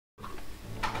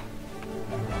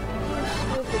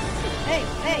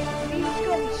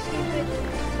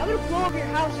up your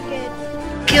house again.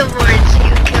 Killboards,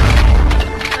 you kill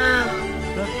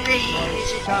me.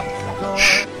 Shop door.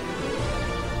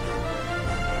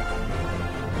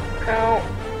 Oh.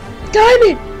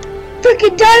 Diamond!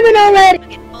 Freaking diamond already!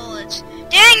 Fucking bullets.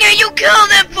 Dang it, you killed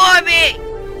them for me!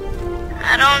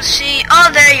 I don't see. Oh,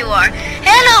 there you are.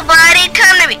 Hello, buddy.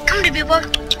 Come to me. Come to me, boy.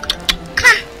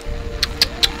 Come on.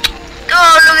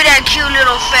 Oh, look at that cute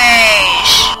little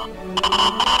face.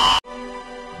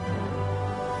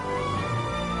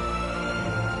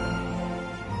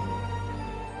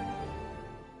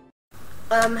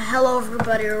 Hello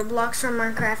everybody, Roblox from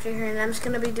Minecraft here, and I'm just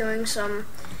gonna be doing some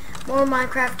more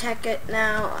Minecraft Tekkit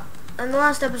now. In the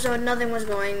last episode, nothing was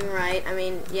going right. I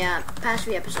mean, yeah, past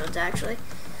few episodes actually.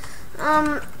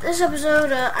 This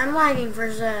episode, I'm lagging for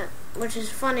a sec, which is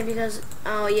funny because,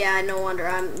 oh yeah, no wonder.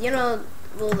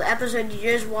 Well, the episode you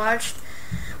just watched,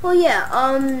 well, yeah,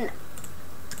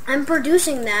 I'm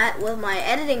producing that with my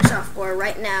editing software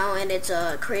right now, and it's,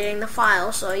 creating the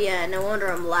file, so yeah, no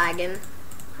wonder I'm lagging.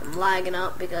 I'm lagging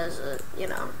up because, of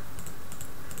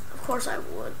course I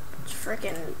would. It's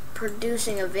freaking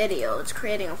producing a video. It's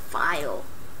creating a file.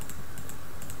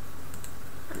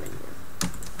 I mean,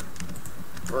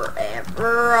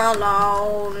 forever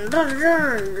alone. I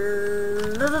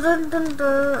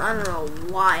don't know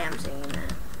why I'm singing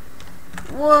that.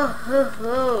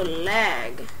 Whoa,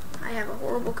 lag. I have a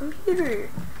horrible computer.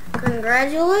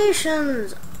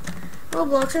 Congratulations.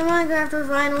 Roblox and Minecraft are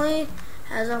finally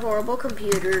has a horrible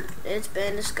computer. It's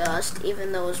been discussed,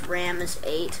 even though his RAM is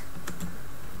 8.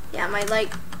 Yeah,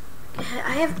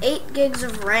 I have 8 gigs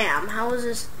of RAM. How is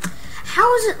this?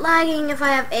 How is it lagging if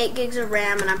I have 8 gigs of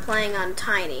RAM and I'm playing on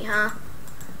Tiny, huh?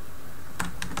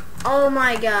 Oh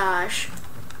my gosh.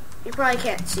 You probably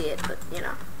can't see it, but,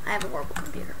 I have a horrible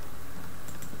computer.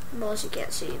 Most you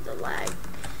can't see the lag.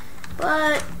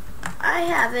 But I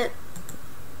have it,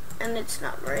 and it's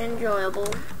not very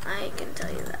enjoyable. I can tell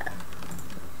you that.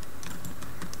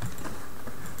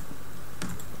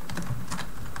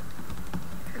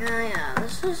 Yeah,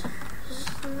 this is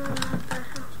not a bad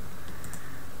house.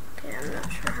 Okay, I'm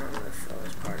not sure how I'm gonna fill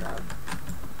this part up.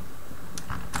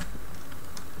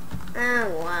 Oh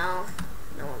well,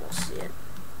 no one will see it.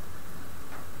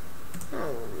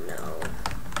 Oh no.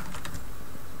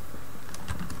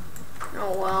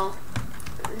 Oh well,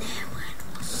 no one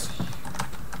will see it.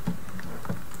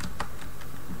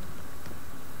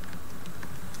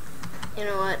 You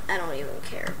know what? I don't even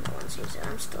care if no one sees it.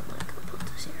 I'm still not gonna put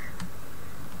this here.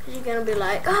 Cause you're gonna be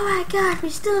like, oh my gosh, we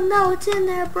still know it's in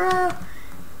there, bro.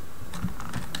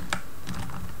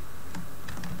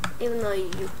 Even though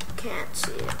you can't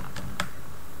see it.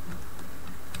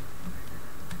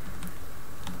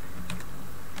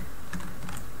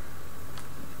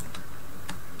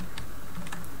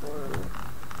 Whoa.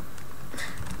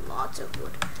 Lots of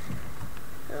wood.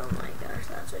 Oh my gosh,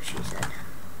 that's what she said.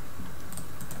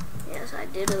 Yes, I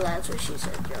did a that's what she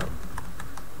said joke.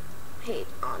 Hate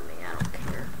on me, I don't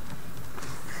care.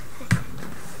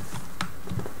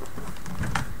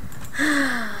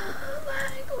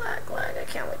 lag. I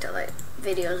can't wait till that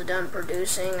video's done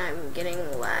producing. I'm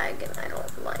getting lag and I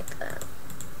don't like that.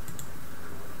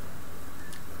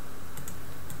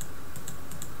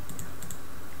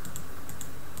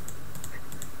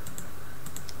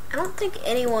 I don't think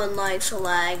anyone likes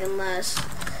lag unless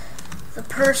the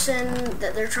person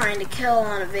that they're trying to kill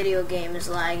on a video game is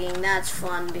lagging. That's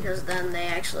fun because then they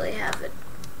actually have it,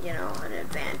 an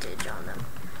advantage on them.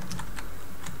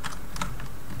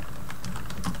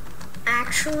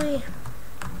 Actually,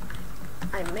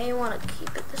 I may want to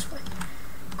keep it this way.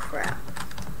 Crap.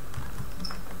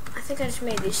 I think I just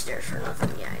made these stairs for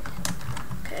nothing. Yeah, I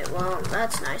did. Okay, well,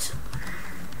 that's nice.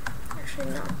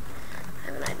 Actually, no. I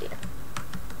have an idea.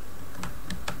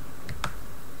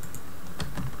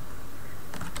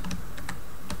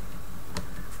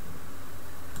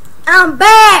 I'm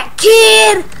back,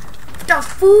 kid! The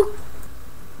fool?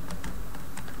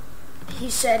 He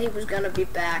said he was gonna be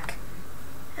back,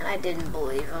 and I didn't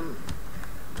believe him.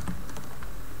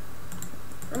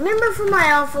 Remember from my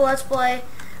Alpha Let's Play,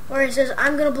 where he says,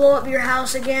 I'm gonna blow up your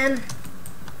house again?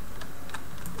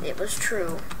 It was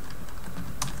true.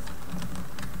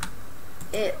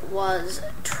 It was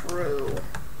true.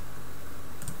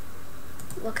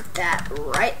 Look at that,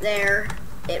 right there.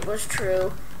 It was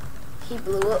true. He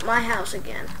blew up my house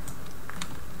again.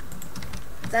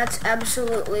 That's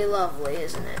absolutely lovely,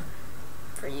 isn't it?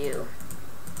 For you.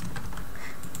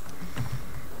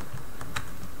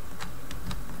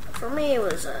 For me, it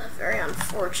was very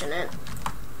unfortunate.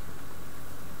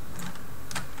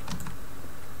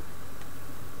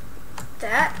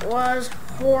 That was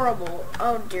horrible.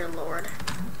 Oh, dear Lord.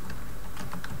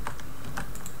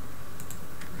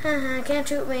 Can't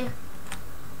shoot me.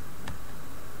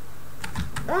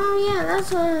 Oh yeah,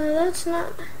 that's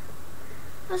not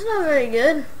very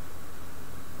good.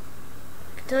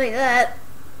 I can tell you that.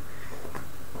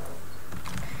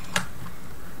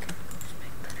 Let's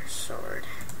make a better sword.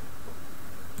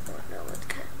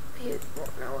 He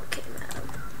won't know what came at him.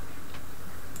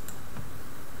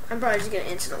 I'm probably just gonna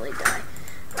instantly die.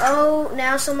 Oh,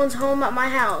 now someone's home at my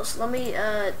house. Let me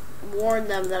warn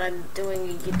them that I'm doing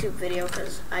a YouTube video,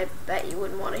 because I bet you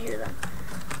wouldn't want to hear them.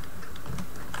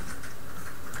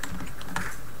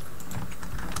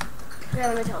 Yeah,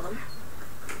 let me tell them.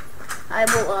 I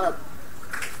will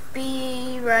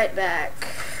be right back.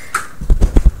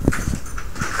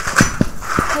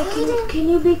 Hey, can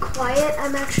you be quiet?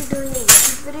 I'm actually doing a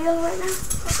YouTube video right now.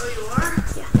 Oh, you are?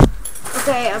 Yeah.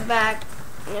 Okay, I'm back.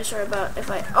 Yeah, sorry about if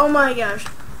I... Oh my gosh.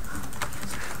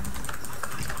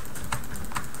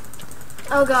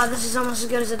 Oh god, this is almost as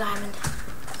good as a diamond.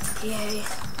 Yay.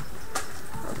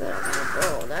 Oh good, I got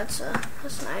a bow. That's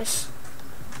nice.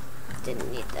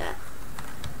 Didn't need that.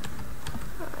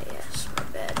 Oh yes, my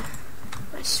bed.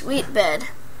 My sweet bed.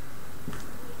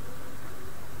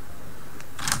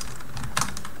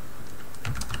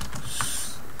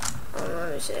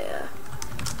 Let me say,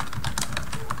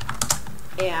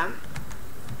 yeah.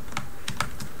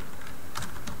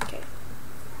 Okay.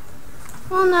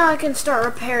 Well, now I can start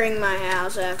repairing my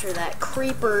house after that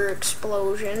creeper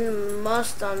explosion.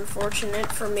 Most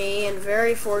unfortunate for me, and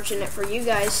very fortunate for you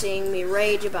guys seeing me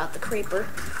rage about the creeper.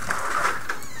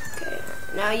 Okay.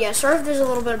 Now, yeah, sorry if there's a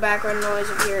little bit of background noise.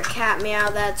 If you hear a cat meow,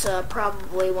 that's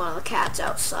probably one of the cats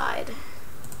outside.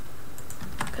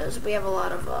 Because we have a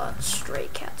lot of stray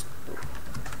cats.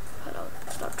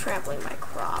 Stop trampling my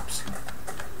crops.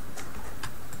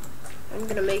 I'm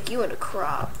gonna make you into a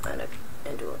crop. I'm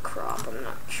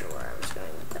not sure where I was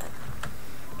going with that.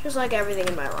 Just like everything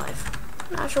in my life.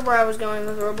 Not sure where I was going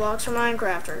with Roblox or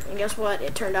Minecrafter. And guess what?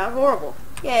 It turned out horrible.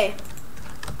 Yay.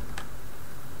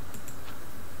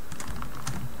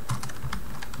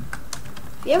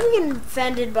 If you ever get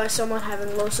offended by someone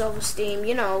having low self-esteem,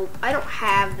 you know, I don't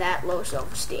have that low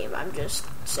self-esteem. I'm just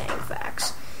saying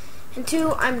facts. And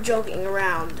two, I'm joking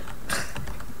around.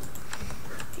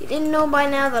 If you didn't know by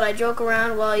now that I joke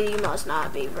around, well, you must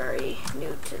not be very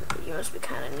new to, you must be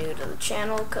kind of new to the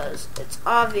channel, because it's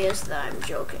obvious that I'm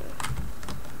joking.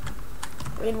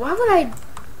 I mean, why would I,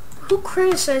 who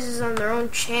criticizes on their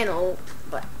own channel,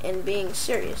 but in being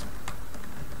serious?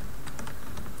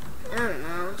 I don't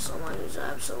know, someone who's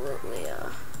absolutely,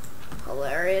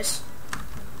 hilarious.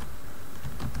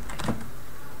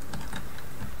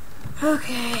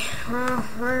 Okay, well,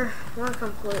 we're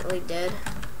completely dead.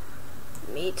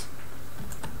 Meat.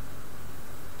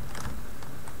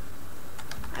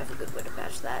 I have a good way to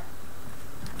patch that.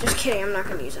 Just kidding, I'm not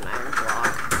gonna use an iron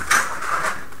block.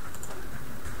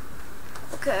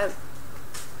 Okay.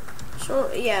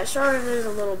 So, yeah, sorry if there's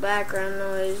a little background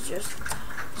noise, just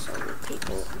some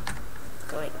people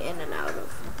going in and out of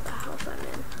the house I'm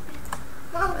in.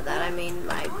 By that I mean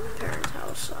my parents'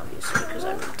 house, obviously, because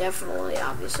I'm definitely,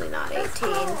 obviously not 18,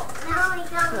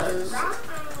 because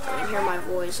when you hear my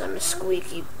voice, I'm a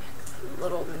squeaky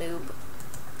little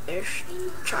noob-ish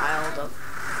child of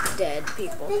dead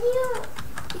people,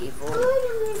 evil,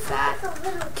 fat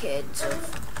kids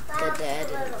of the dead,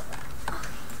 and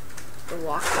the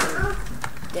walking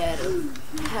dead of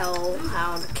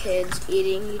hellhound kids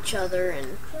eating each other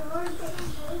and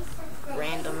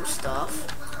random stuff.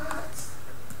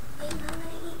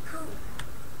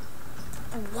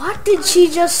 What did she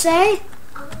just say?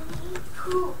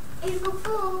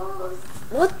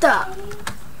 What the?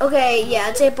 Okay, yeah,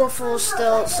 it's April Fool's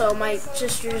still, so my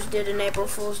sisters did an April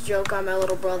Fool's joke on my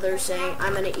little brother saying,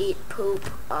 I'm gonna eat poop.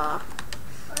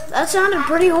 That sounded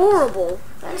pretty horrible.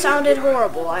 That sounded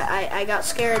horrible. I got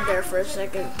scared there for a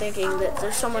second, thinking that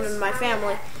there's someone in my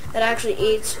family that actually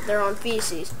eats their own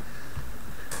feces.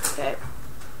 Okay.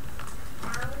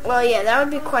 Well, yeah, that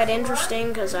would be quite interesting,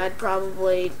 because I'd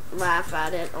probably laugh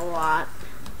at it a lot.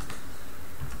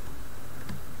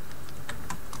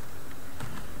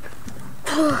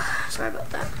 Sorry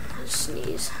about that. I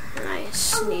sneeze. And I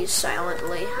sneeze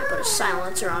silently. I put a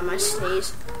silencer on my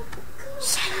sneeze.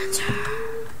 Silencer.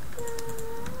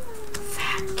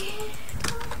 Fat kid.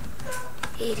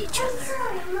 Eat each other.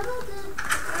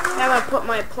 I'm going to put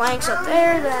my planks up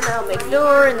there, then I'll make a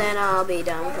door, and then I'll be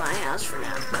done with my house for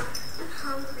now.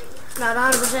 Not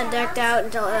 100% decked out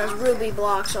until it has ruby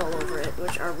blocks all over it,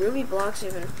 which are ruby blocks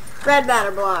even? Red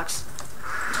matter blocks.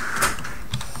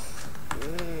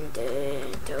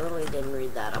 Totally didn't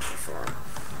read that up before.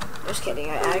 Just kidding,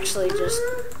 I actually just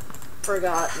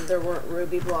forgot there weren't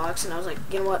ruby blocks, and I was like,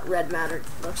 you know what, red matter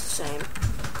looks the same.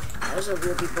 That was a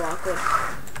ruby blockwood.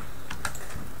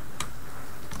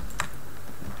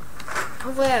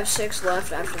 Hopefully I have 6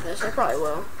 left after this. I probably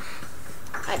will.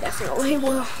 I definitely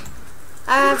will.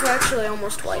 I have actually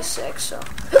almost twice 6, so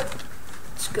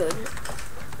it's good.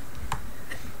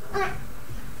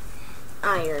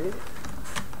 Iron.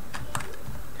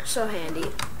 So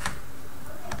handy.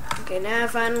 Okay, now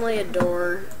finally a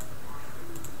door.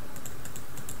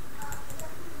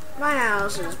 My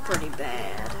house is pretty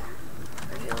bad,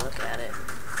 if you look at it.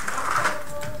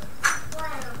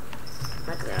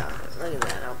 Look at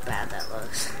that, how bad that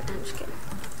looks. I'm just kidding.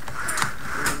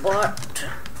 But,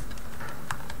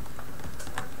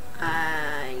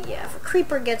 yeah, if a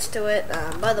creeper gets to it,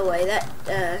 by the way, that,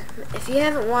 if you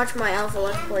haven't watched my Alpha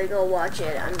Let's Play, go watch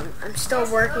it. I'm still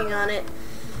working on it,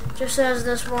 just as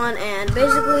this one, and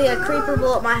basically a creeper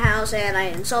blew up my house, and I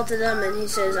insulted him, and he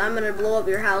says, I'm gonna blow up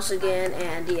your house again,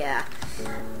 and yeah.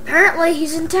 Apparently,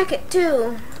 he's in Tekkit,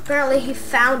 too. Apparently, he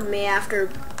found me after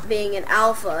being an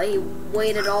alpha. He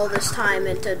waited all this time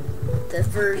into the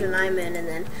version I'm in, and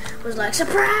then was like,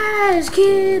 surprise,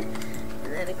 kid!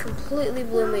 And then it completely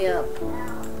blew me up.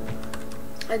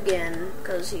 Again,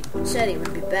 because he said he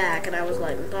would be back, and I was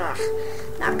like, ugh,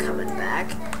 not coming back.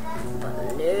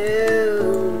 But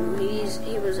no,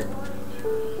 he was a...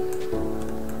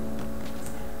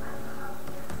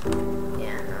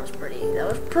 Yeah, that was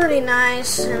pretty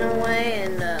nice in a way,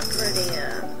 and pretty,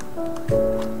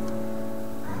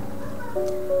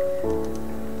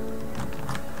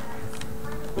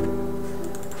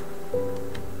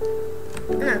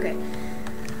 okay.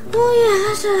 Well, yeah,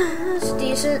 that's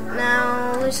decent.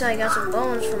 Now, at least I got some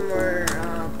bones from where,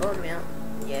 bone meal.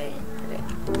 Yay. Okay.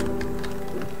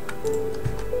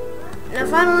 Now,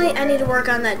 finally, I need to work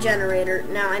on that generator.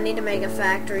 Now, I need to make a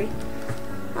factory.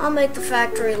 I'll make the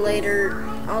factory later.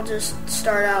 I'll just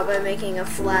start out by making a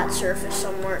flat surface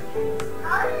somewhere.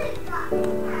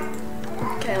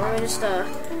 Okay, let me just,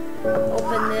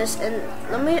 open this, and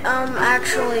let me,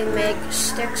 actually make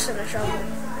sticks and a shovel.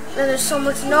 And there's so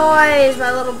much noise.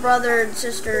 My little brother and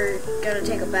sister gotta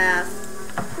take a bath.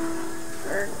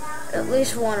 Or at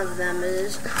least one of them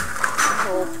is. I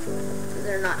hope.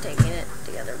 They're not taking it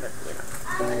together, but, you know.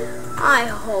 I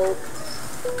hope.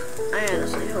 I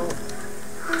honestly hope.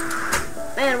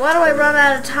 Man, why do I run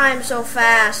out of time so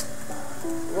fast?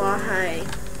 Why?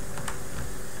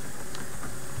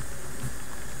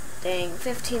 Dang,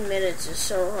 15 minutes is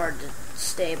so hard to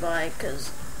stay by,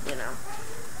 because, you know.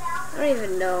 I don't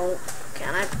even know.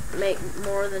 Can I make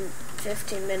more than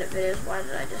 15-minute videos? Why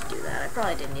did I just do that? I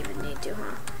probably didn't even need to,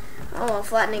 huh? Oh well,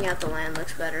 flattening out the land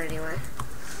looks better anyway.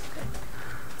 Okay.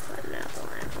 Flattening out the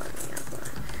land, flattening out the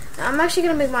land. Now, I'm actually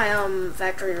going to make my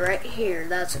factory right here.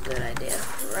 That's a good idea.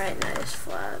 Right, nice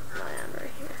flat land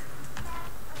right here.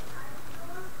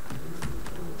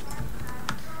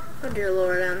 Oh dear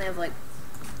Lord, I only have like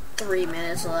 3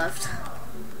 minutes left.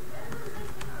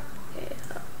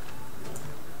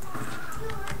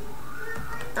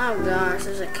 Oh gosh,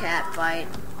 there's a cat fight.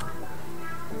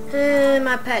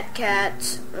 My pet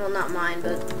cat. Well, not mine,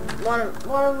 but one of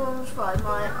them is probably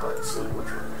mine. Let's see which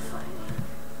one they're fighting.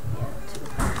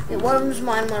 Yeah, one of them is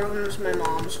mine. One of them is my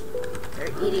mom's. They're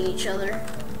eating each other.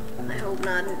 I hope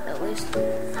not, at least.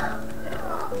 Okay,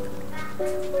 well,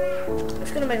 I'm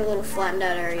just gonna make a little flattened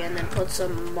out area and then put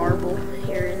some marble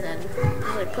here, and then just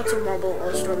like put some marble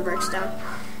or stone bricks down.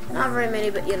 Not very many,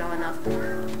 but you know, enough.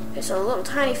 Okay, so a little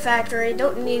tiny factory.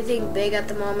 Don't need anything big at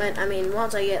the moment. I mean,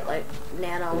 once I get like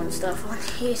nano and stuff, I'll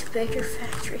need a bigger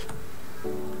factory.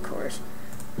 Of course.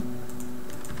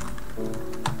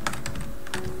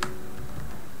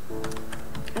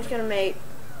 I'm just gonna make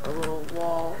a little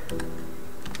wall.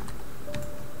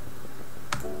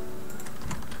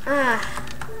 Ah,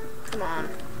 come on.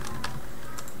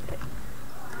 Okay.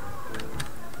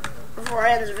 Before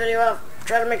I end this video, I'll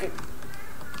try to make a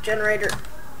generator.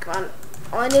 Come on.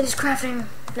 All I need is crafting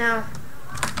now.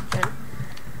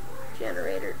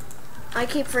 Generator. I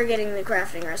keep forgetting the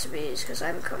crafting recipes because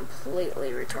I'm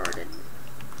completely retarded.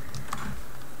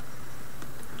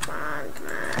 Come on,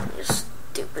 you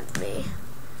stupid me.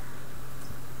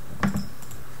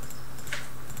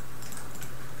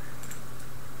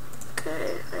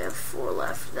 Okay, I have 4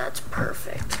 left. That's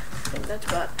perfect. I think that's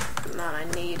about the amount I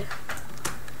need.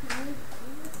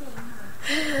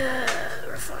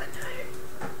 Refined iron.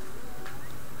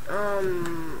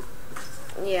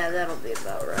 Yeah, that'll be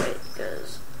about right,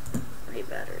 because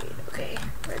battery. Okay,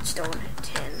 redstone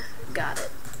 10. Got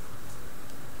it.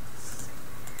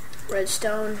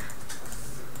 Redstone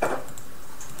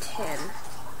 10.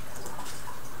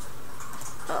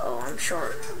 Uh-oh, I'm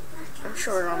short. I'm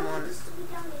short on one.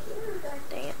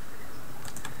 Dang it.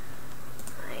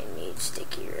 I need need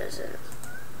sticky resin.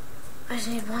 I just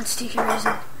need one sticky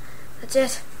resin. That's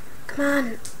it. Come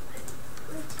on.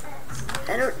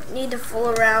 I don't need to fool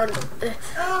around.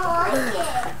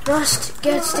 Must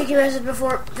get sticky resin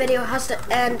before video has to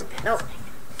end. Nope.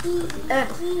 Come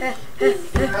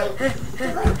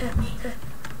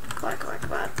on, come on,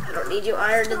 come on. I don't need you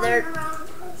ironed in there.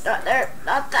 Not there.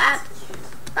 Not that.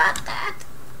 Not that.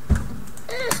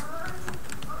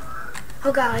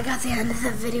 Oh god, I got the end of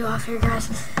the video off here, guys.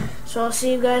 So I'll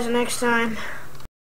see you guys next time.